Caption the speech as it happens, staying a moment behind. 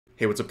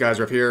Hey, what's up guys,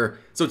 Rev here.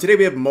 So today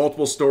we have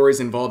multiple stories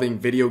involving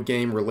video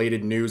game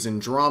related news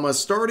and drama,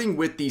 starting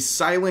with the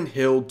Silent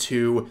Hill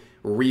 2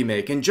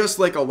 remake. And just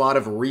like a lot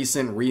of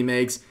recent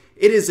remakes,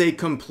 it is a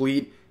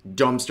complete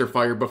dumpster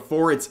fire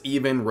before it's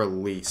even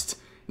released.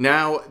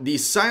 Now, the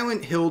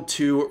Silent Hill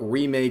 2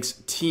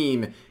 remake's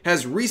team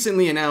has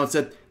recently announced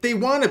that they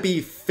want to be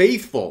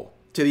faithful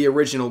to the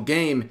original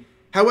game.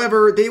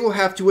 However, they will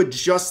have to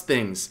adjust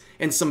things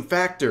and some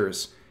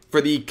factors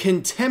for the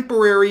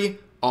contemporary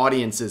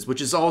audiences,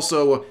 which is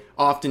also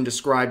often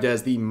described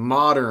as the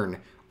modern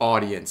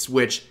audience,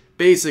 which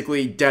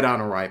basically dead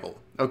on arrival.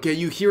 Okay,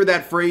 you hear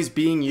that phrase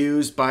being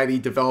used by the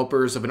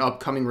developers of an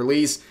upcoming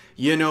release,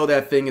 you know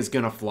that thing is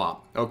gonna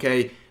flop,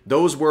 okay?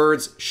 Those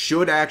words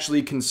should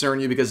actually concern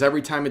you because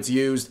every time it's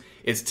used,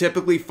 it's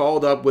typically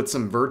followed up with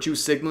some virtue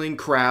signaling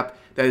crap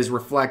that is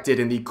reflected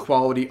in the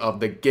quality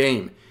of the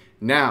game.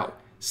 Now,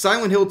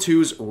 Silent Hill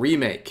 2's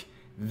remake.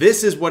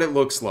 This is what it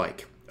looks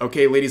like.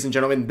 Okay, ladies and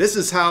gentlemen, this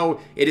is how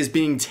it is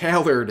being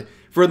tailored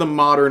for the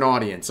modern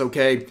audience,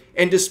 okay?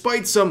 And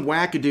despite some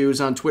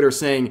wackadoos on Twitter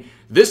saying,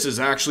 this is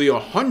actually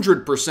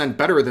 100%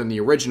 better than the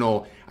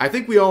original, I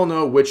think we all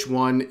know which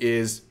one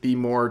is the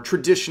more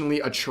traditionally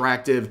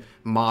attractive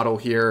model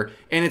here.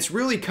 And it's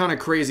really kind of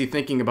crazy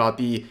thinking about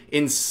the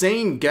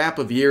insane gap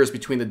of years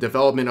between the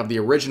development of the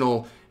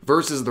original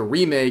versus the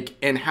remake,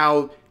 and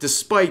how,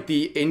 despite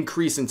the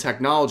increase in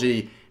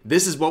technology,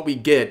 this is what we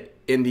get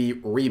in the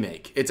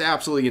remake. It's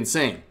absolutely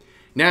insane.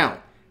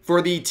 Now, for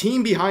the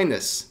team behind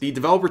this, the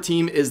developer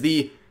team is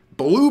the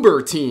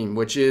Bloober team,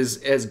 which is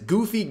as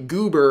goofy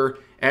goober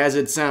as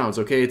it sounds,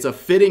 okay? It's a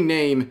fitting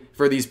name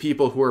for these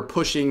people who are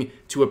pushing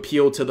to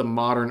appeal to the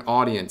modern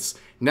audience.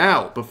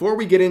 Now, before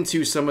we get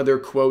into some of their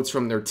quotes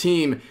from their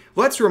team,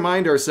 let's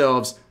remind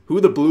ourselves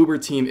who the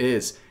Bloober team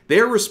is. They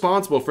are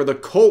responsible for the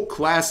cult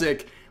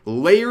classic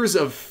Layers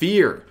of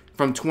Fear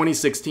from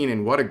 2016,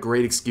 and what a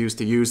great excuse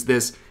to use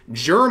this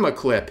Germa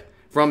clip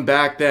from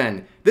back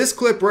then. This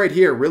clip right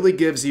here really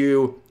gives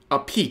you a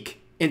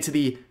peek into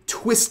the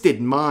twisted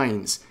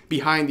minds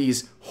behind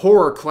these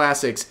horror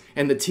classics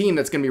and the team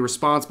that's going to be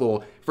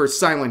responsible for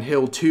Silent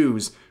Hill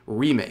 2's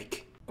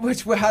remake.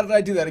 How did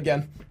I do that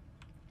again?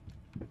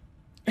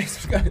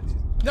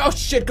 No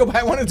shit, go back,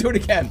 I want to do it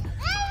again.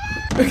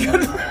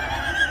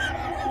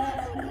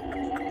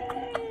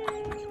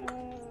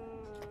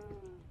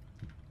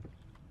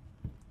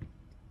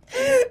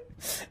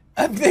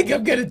 I think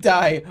I'm gonna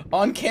die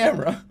on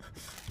camera.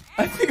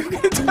 I think I'm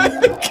gonna die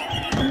on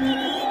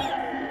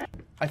camera.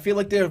 I feel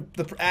like the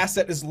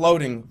asset is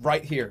loading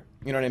right here.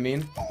 You know what I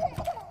mean?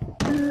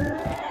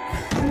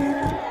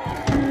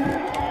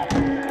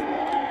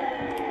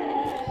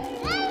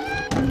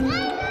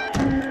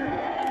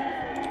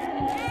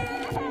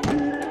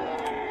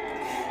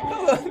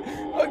 Hold on.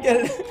 I'll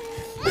get it.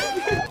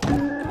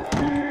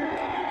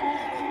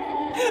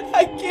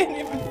 I can't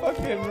even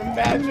fucking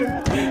imagine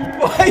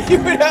why you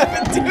would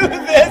have to do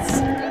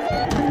this.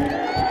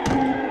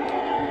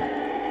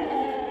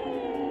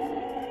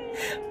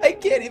 I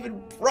can't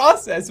even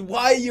process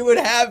why you would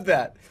have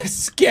that. A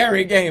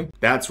scary game.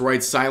 That's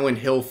right, Silent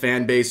Hill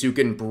fanbase. You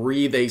can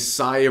breathe a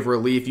sigh of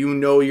relief. You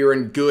know you're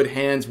in good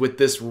hands with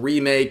this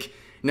remake.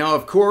 Now,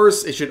 of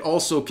course, it should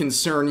also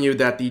concern you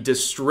that the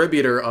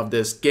distributor of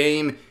this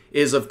game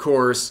is, of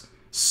course,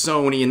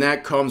 Sony, and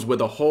that comes with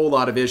a whole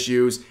lot of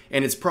issues,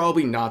 and it's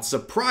probably not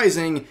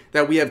surprising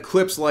that we have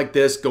clips like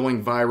this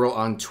going viral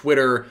on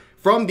Twitter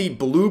from the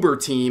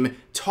Bloober team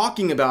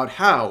talking about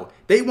how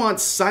they want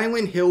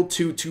Silent Hill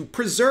 2 to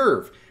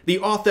preserve the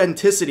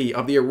authenticity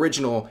of the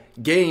original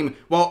game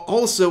while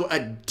also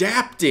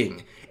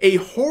adapting a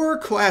horror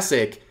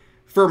classic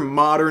for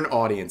modern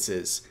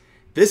audiences.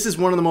 This is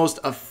one of the most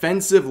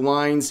offensive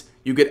lines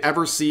you could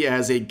ever see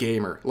as a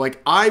gamer.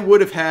 Like, I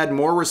would have had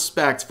more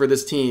respect for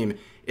this team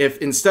if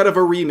instead of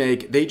a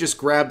remake, they just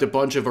grabbed a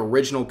bunch of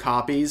original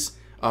copies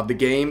of the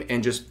game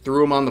and just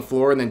threw them on the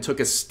floor and then took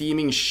a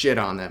steaming shit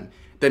on them,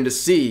 than to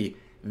see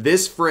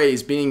this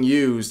phrase being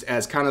used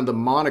as kind of the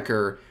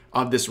moniker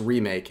of this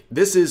remake.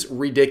 This is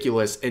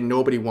ridiculous and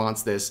nobody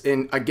wants this.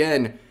 And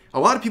again, a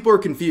lot of people are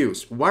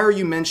confused. Why are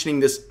you mentioning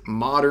this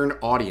modern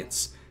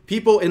audience?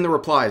 People in the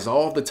replies,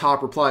 all of the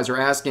top replies, are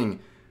asking,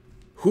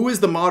 who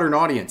is the modern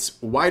audience?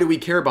 Why do we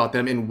care about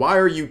them? And why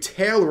are you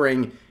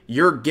tailoring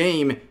your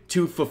game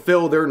to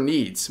fulfill their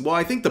needs? Well,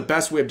 I think the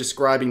best way of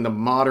describing the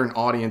modern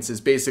audience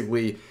is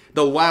basically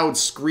the loud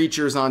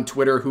screechers on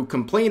Twitter who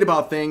complain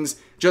about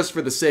things just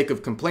for the sake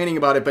of complaining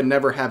about it, but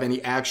never have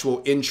any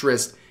actual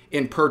interest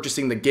in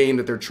purchasing the game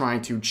that they're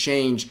trying to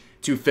change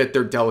to fit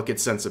their delicate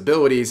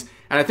sensibilities.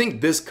 And I think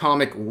this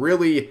comic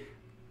really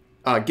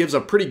gives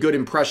a pretty good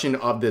impression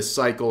of this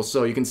cycle.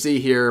 So you can see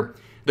here,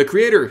 the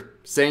creator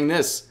saying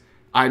this,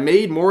 I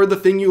made more of the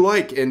thing you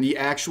like, and the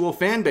actual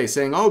fan base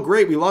saying, oh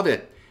great, we love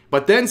it.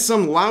 But then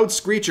some loud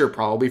screecher,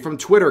 probably from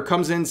Twitter,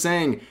 comes in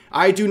saying,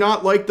 I do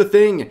not like the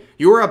thing.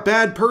 You are a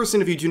bad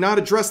person if you do not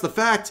address the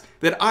fact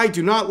that I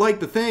do not like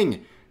the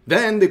thing.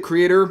 Then the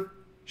creator,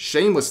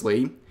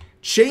 shamelessly,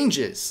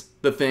 changes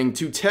the thing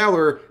to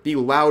tailor the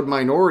loud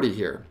minority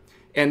here.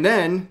 And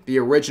then the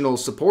original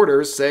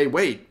supporters say,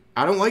 wait,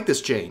 I don't like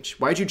this change.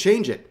 Why'd you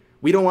change it?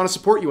 We don't want to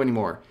support you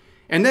anymore.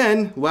 And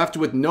then, left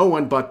with no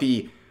one but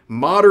the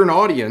modern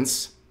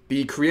audience,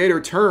 the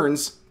creator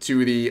turns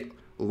to the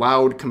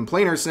loud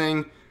complainer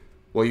saying,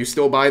 will you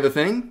still buy the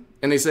thing?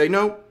 And they say,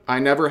 no, I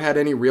never had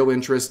any real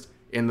interest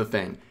in the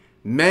thing.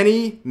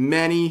 Many,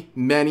 many,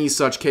 many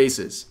such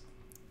cases.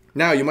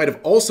 Now, you might have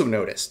also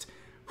noticed,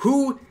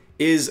 who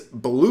is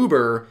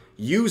Bloober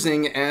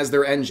using as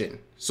their engine?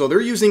 So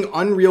they're using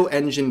Unreal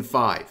Engine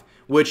 5,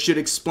 which should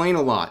explain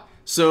a lot.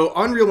 So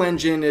Unreal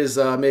Engine is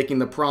making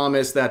the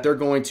promise that they're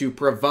going to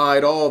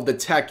provide all of the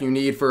tech you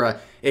need for an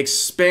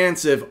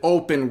expansive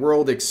open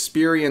world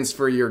experience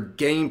for your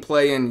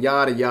gameplay and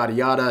yada yada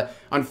yada.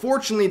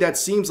 Unfortunately, that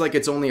seems like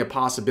it's only a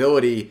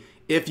possibility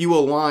if you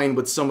align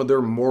with some of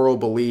their moral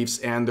beliefs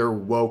and their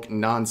woke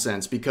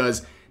nonsense,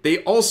 because they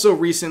also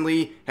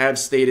recently have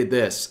stated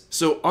this.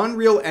 So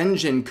Unreal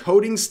Engine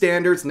coding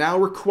standards now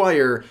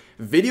require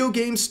video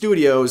game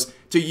studios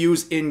to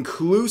use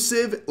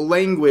inclusive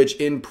language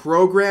in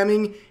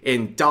programming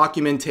and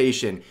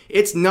documentation.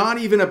 It's not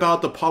even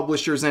about the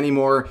publishers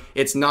anymore.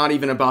 It's not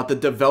even about the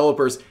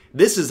developers.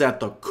 This is at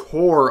the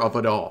core of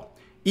it all.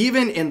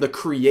 Even in the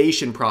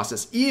creation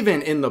process,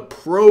 even in the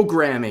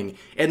programming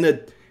and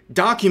the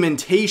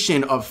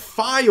documentation of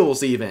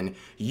files even,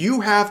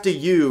 you have to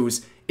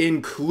use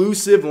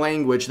inclusive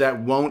language that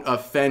won't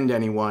offend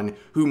anyone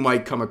who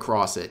might come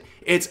across it.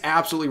 It's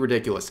absolutely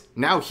ridiculous.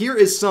 Now, here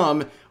is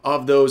some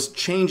of those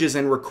changes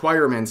and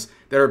requirements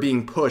that are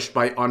being pushed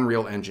by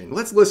Unreal Engine.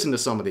 Let's listen to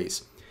some of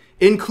these.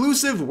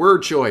 Inclusive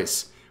word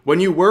choice. When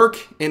you work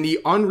in the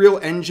Unreal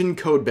Engine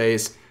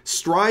codebase,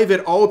 strive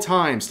at all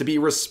times to be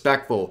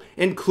respectful,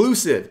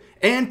 inclusive,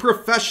 and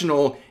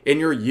professional in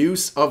your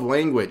use of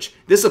language.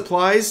 This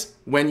applies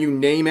when you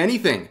name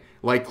anything,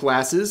 like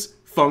classes,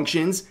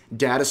 functions,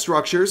 data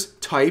structures,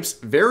 types,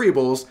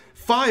 variables,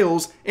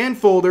 files, and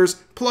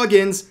folders,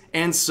 plugins,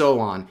 and so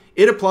on.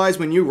 It applies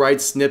when you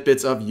write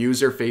snippets of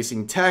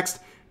user-facing text,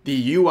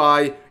 the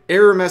UI,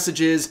 error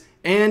messages,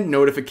 and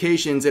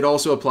notifications. It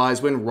also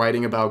applies when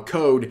writing about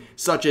code,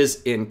 such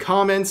as in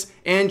comments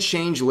and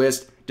change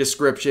list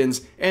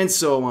descriptions, and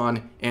so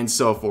on and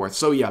so forth.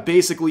 So yeah,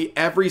 basically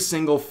every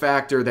single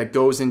factor that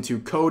goes into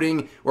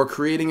coding or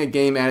creating a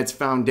game at its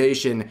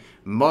foundation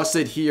must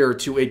adhere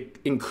to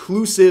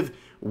inclusive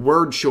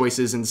word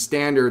choices and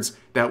standards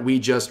that we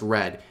just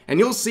read. And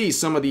you'll see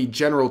some of the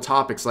general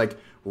topics like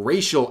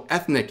racial,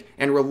 ethnic,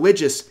 and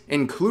religious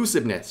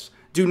inclusiveness.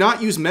 Do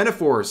not use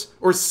metaphors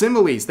or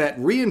similes that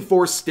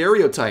reinforce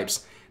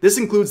stereotypes. This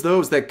includes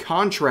those that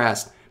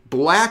contrast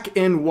black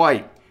and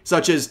white,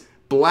 such as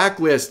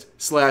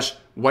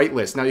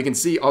blacklist/whitelist. Now you can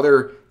see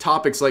other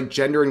topics like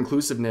gender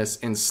inclusiveness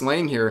and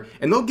slang here,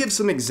 and they'll give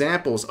some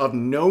examples of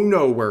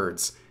no-no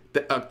words,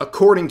 that,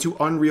 according to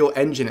Unreal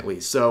Engine at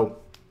least. So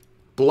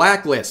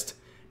blacklist,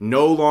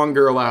 no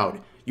longer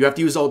allowed. You have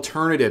to use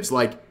alternatives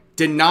like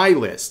deny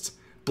list,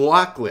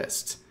 block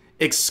list,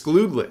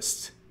 exclude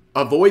list,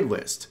 avoid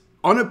list,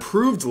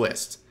 unapproved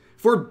list,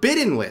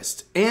 forbidden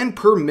list, and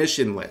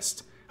permission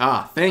list.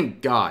 Ah,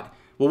 thank God.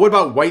 Well, what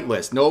about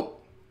whitelist? Nope.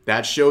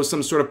 That shows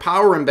some sort of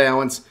power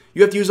imbalance.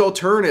 You have to use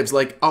alternatives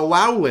like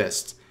allow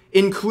list,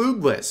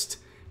 include list,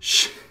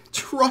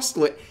 trust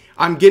list.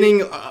 I'm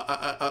getting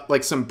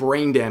like some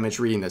brain damage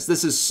reading this.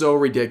 This is so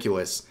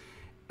ridiculous.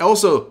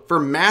 Also, for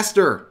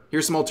master,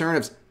 here's some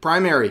alternatives.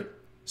 Primary,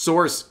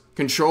 source,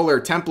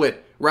 controller, template,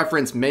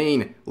 reference,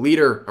 main,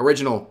 leader,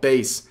 original,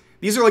 base.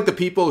 These are like the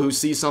people who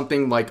see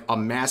something like a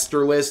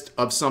master list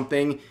of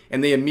something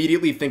and they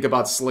immediately think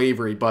about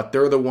slavery, but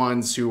they're the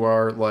ones who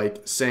are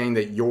like saying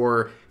that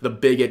you're the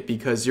bigot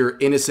because you're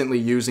innocently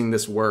using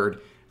this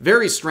word.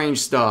 Very strange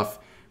stuff.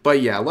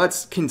 But yeah,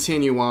 let's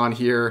continue on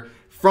here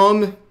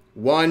from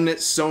one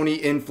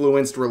Sony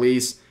influenced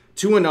release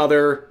to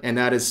another, and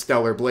that is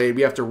Stellar Blade.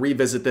 We have to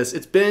revisit this.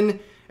 It's been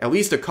at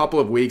least a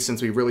couple of weeks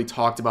since we really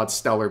talked about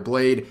Stellar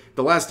Blade.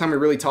 The last time we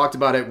really talked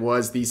about it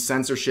was the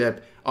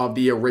censorship of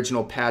the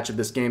original patch of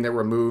this game that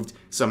removed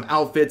some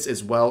outfits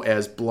as well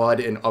as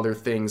blood and other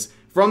things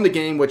from the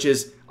game, which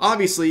is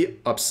obviously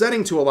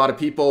upsetting to a lot of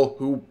people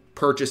who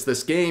purchased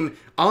this game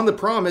on the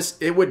promise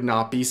it would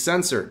not be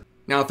censored.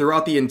 Now,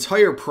 throughout the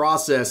entire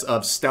process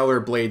of Stellar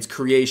Blade's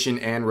creation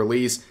and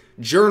release,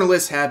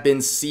 journalists have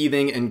been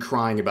seething and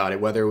crying about it,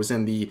 whether it was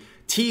in the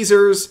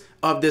teasers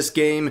of this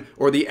game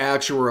or the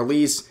actual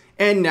release,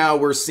 and now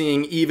we're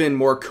seeing even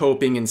more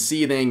coping and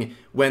seething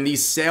when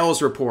these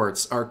sales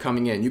reports are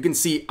coming in. You can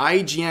see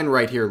IGN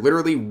right here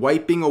literally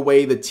wiping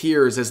away the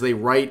tears as they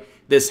write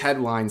this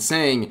headline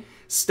saying,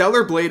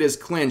 Stellar Blade has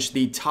clinched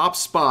the top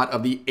spot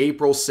of the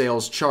April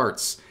sales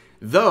charts,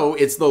 though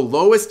it's the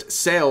lowest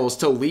sales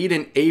to lead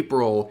in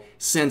April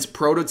since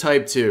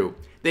Prototype 2.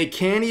 They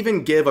can't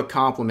even give a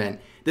compliment.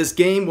 This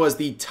game was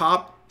the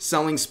top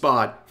selling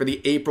spot for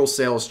the April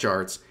sales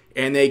charts,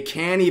 and they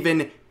can't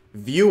even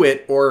view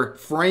it or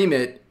frame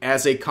it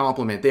as a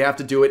compliment. They have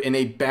to do it in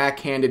a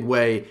backhanded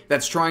way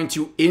that's trying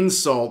to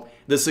insult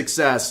the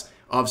success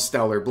of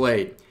Stellar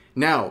Blade.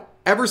 Now,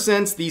 ever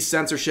since the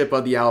censorship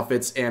of the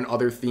outfits and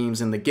other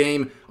themes in the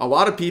game, a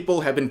lot of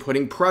people have been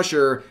putting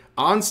pressure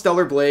on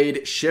Stellar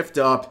Blade, Shift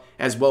Up,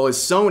 as well as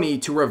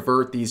Sony to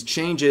revert these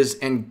changes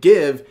and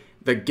give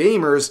the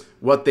gamers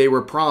what they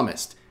were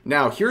promised.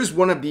 Now, here's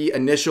one of the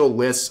initial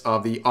lists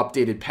of the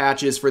updated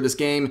patches for this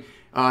game,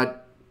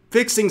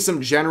 fixing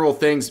some general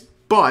things,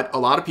 but a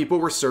lot of people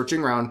were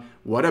searching around,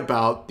 what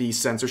about the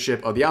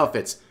censorship of the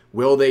outfits?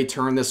 Will they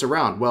turn this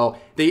around? Well,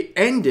 they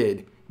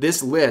ended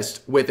this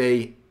list with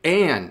a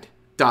and ...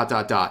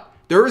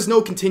 There is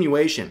no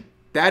continuation.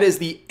 That is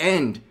the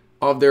end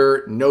of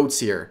their notes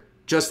here.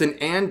 Just an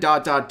and ...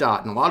 And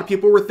a lot of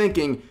people were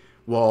thinking,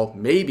 well,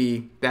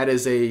 maybe that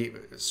is a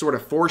sort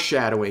of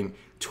foreshadowing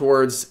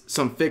towards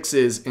some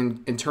fixes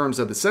in terms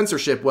of the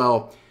censorship.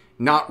 Well,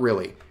 not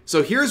really.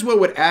 So here's what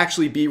would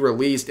actually be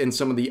released in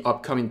some of the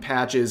upcoming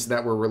patches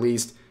that were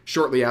released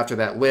shortly after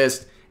that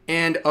list.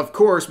 And of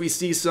course, we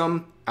see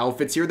some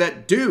outfits here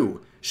that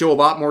do show a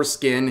lot more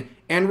skin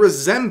and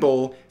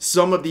resemble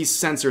some of these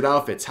censored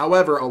outfits.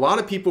 However, a lot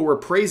of people were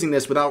praising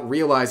this without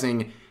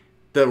realizing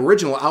the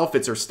original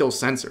outfits are still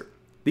censored.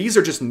 These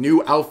are just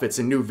new outfits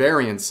and new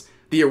variants.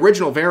 The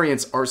original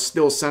variants are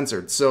still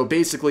censored. So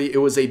basically, it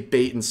was a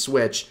bait and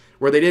switch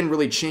where they didn't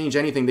really change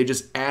anything. They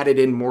just added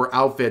in more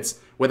outfits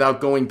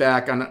without going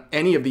back on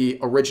any of the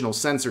original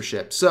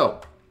censorship.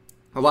 So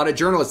a lot of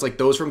journalists, like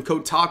those from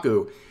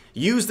Kotaku,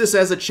 used this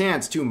as a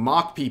chance to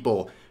mock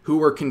people who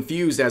were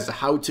confused as to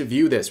how to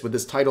view this, with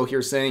this title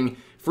here saying,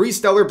 Free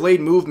Stellar Blade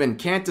Movement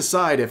can't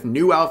decide if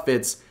new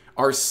outfits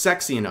are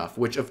sexy enough,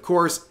 which of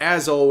course,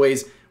 as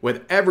always,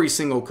 with every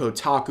single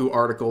Kotaku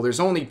article, there's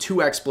only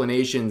two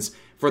explanations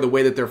for the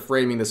way that they're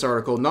framing this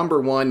article.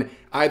 Number one,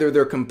 either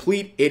they're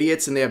complete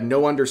idiots and they have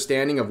no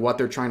understanding of what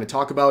they're trying to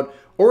talk about,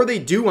 or they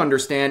do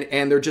understand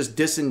and they're just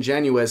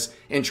disingenuous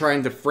in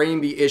trying to frame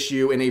the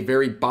issue in a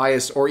very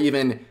biased or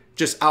even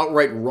just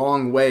outright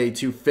wrong way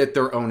to fit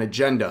their own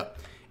agenda.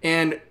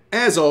 And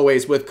as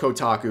always with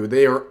Kotaku,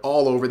 they are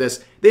all over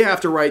this. They have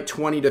to write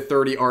 20 to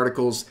 30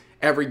 articles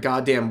every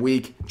goddamn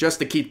week just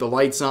to keep the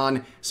lights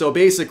on. So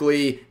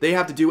basically, they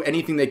have to do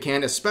anything they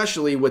can,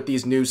 especially with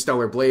these new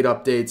Stellar Blade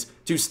updates,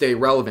 to stay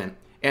relevant.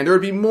 And there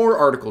would be more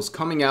articles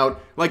coming out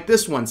like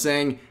this one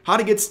saying how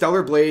to get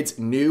Stellar Blade's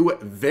new,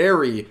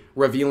 very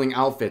revealing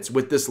outfits,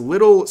 with this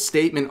little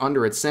statement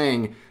under it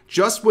saying,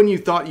 just when you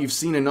thought you've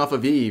seen enough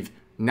of Eve,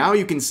 now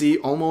you can see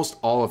almost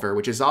all of her,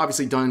 which is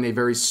obviously done in a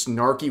very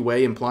snarky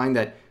way, implying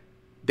that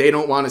they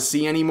don't want to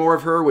see any more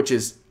of her, which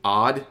is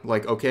odd.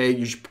 Like, okay,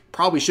 you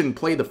probably shouldn't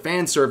play the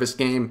fan service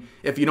game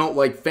if you don't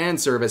like fan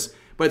service,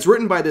 but it's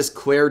written by this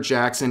Claire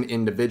Jackson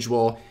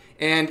individual,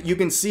 and you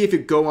can see if you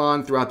go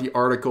on throughout the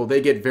article, they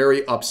get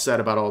very upset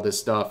about all this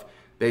stuff.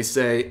 They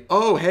say,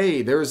 oh,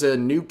 hey, there's a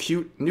new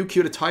cute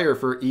attire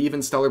for Eve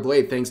and Stellar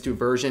Blade thanks to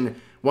version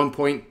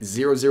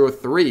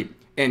 1.003.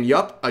 And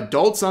yup,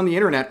 adults on the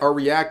internet are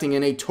reacting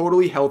in a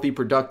totally healthy,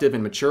 productive,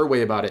 and mature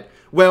way about it.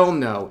 Well,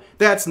 no,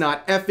 that's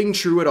not effing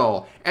true at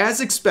all.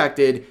 As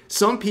expected,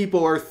 some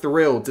people are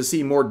thrilled to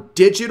see more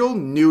digital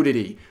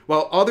nudity,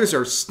 while others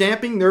are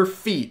stamping their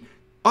feet,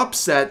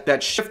 upset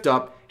that Shift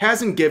Up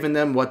hasn't given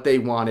them what they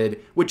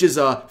wanted, which is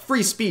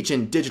free speech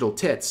and digital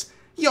tits.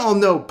 Y'all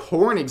know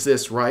porn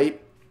exists,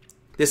 right?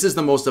 This is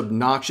the most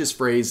obnoxious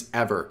phrase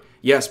ever.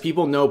 Yes,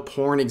 people know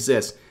porn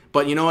exists.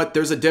 But you know what?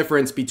 There's a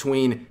difference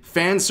between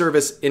fan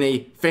service in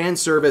a fan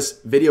service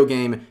video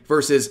game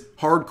versus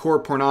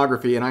hardcore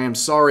pornography, and I am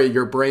sorry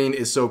your brain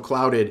is so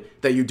clouded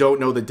that you don't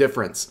know the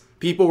difference.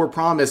 People were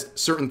promised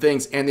certain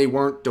things and they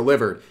weren't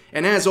delivered.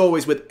 And as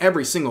always with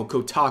every single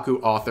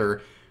Kotaku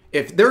author,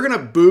 if they're gonna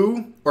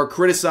boo or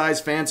criticize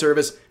fan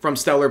service from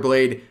Stellar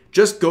Blade,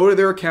 just go to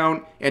their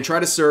account and try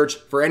to search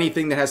for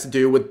anything that has to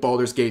do with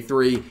Baldur's Gate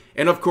 3.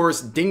 And of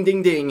course, ding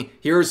ding ding,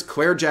 here's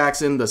Claire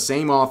Jackson, the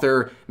same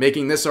author,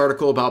 making this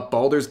article about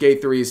Baldur's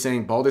Gate 3,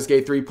 saying Baldur's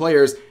Gate 3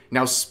 players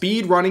now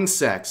speedrunning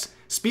sex.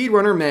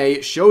 Speedrunner May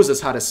shows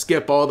us how to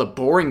skip all the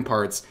boring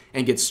parts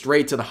and get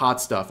straight to the hot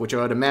stuff, which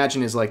I would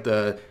imagine is like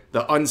the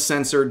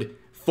uncensored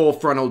full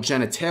frontal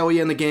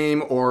genitalia in the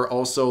game, or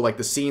also like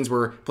the scenes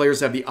where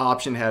players have the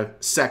option to have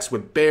sex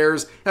with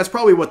bears. That's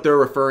probably what they're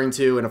referring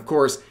to, and of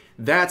course,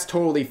 that's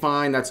totally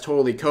fine, that's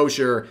totally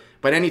kosher,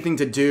 but anything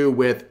to do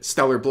with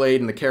Stellar Blade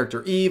and the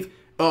character Eve,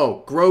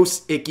 oh,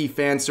 gross, icky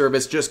fan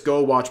service, just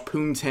go watch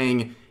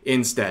Poontang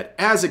instead,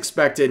 as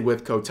expected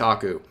with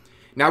Kotaku.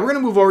 Now we're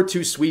going to move over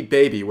to Sweet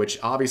Baby, which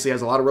obviously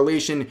has a lot of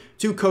relation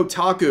to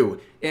Kotaku,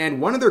 and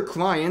one of their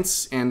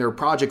clients and their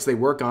projects they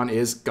work on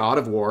is God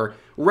of War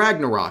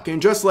Ragnarok,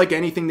 and just like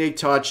anything they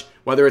touch,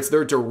 whether it's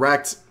their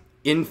direct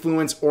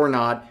influence or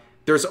not,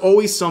 there's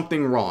always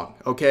something wrong,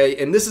 okay?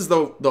 And this is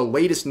the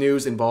latest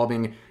news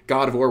involving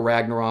God of War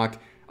Ragnarok.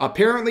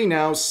 Apparently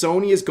now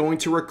Sony is going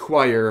to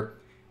require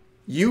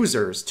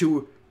users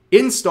to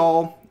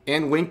install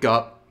and link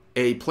up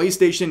a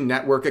PlayStation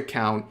Network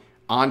account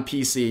on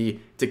PC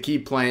to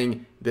keep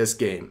playing this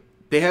game.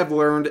 They have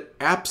learned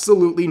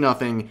absolutely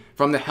nothing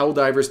from the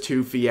Helldivers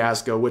 2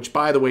 fiasco, which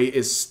by the way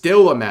is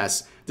still a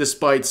mess,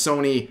 despite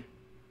Sony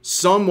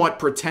somewhat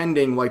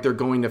pretending like they're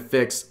going to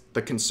fix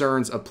the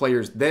concerns of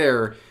players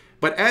there.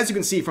 But as you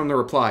can see from the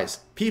replies,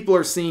 people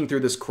are seeing through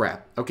this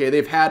crap. Okay,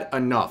 they've had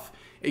enough.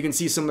 You can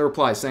see some of the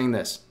replies saying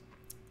this.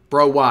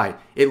 Bro, why?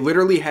 It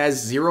literally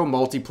has 0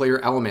 multiplayer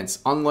elements,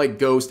 unlike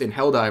Ghost and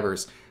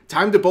Helldivers.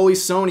 Time to bully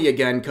Sony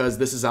again, because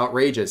this is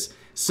outrageous.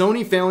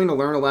 Sony failing to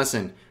learn a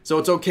lesson. So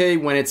it's okay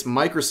when it's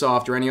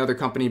Microsoft or any other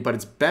company, but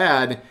it's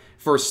bad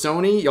for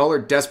Sony. Y'all are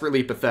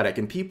desperately pathetic,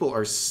 and people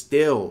are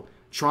still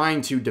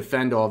trying to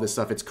defend all this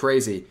stuff. It's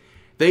crazy.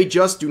 They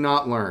just do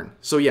not learn.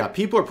 So yeah,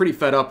 people are pretty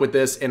fed up with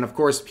this, and of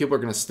course, people are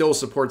going to still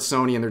support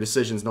Sony and their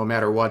decisions no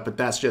matter what, but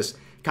that's just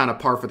kind of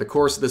par for the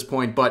course at this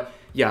point. But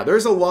yeah,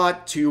 there's a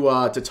lot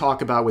to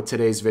talk about with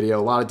today's video,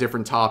 a lot of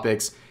different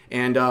topics,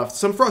 and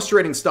some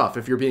frustrating stuff,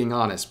 if you're being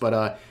honest.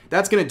 But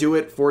that's going to do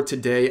it for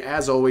today.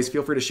 As always,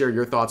 feel free to share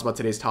your thoughts about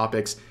today's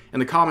topics in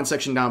the comment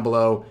section down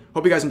below.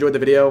 Hope you guys enjoyed the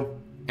video,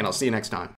 and I'll see you next time.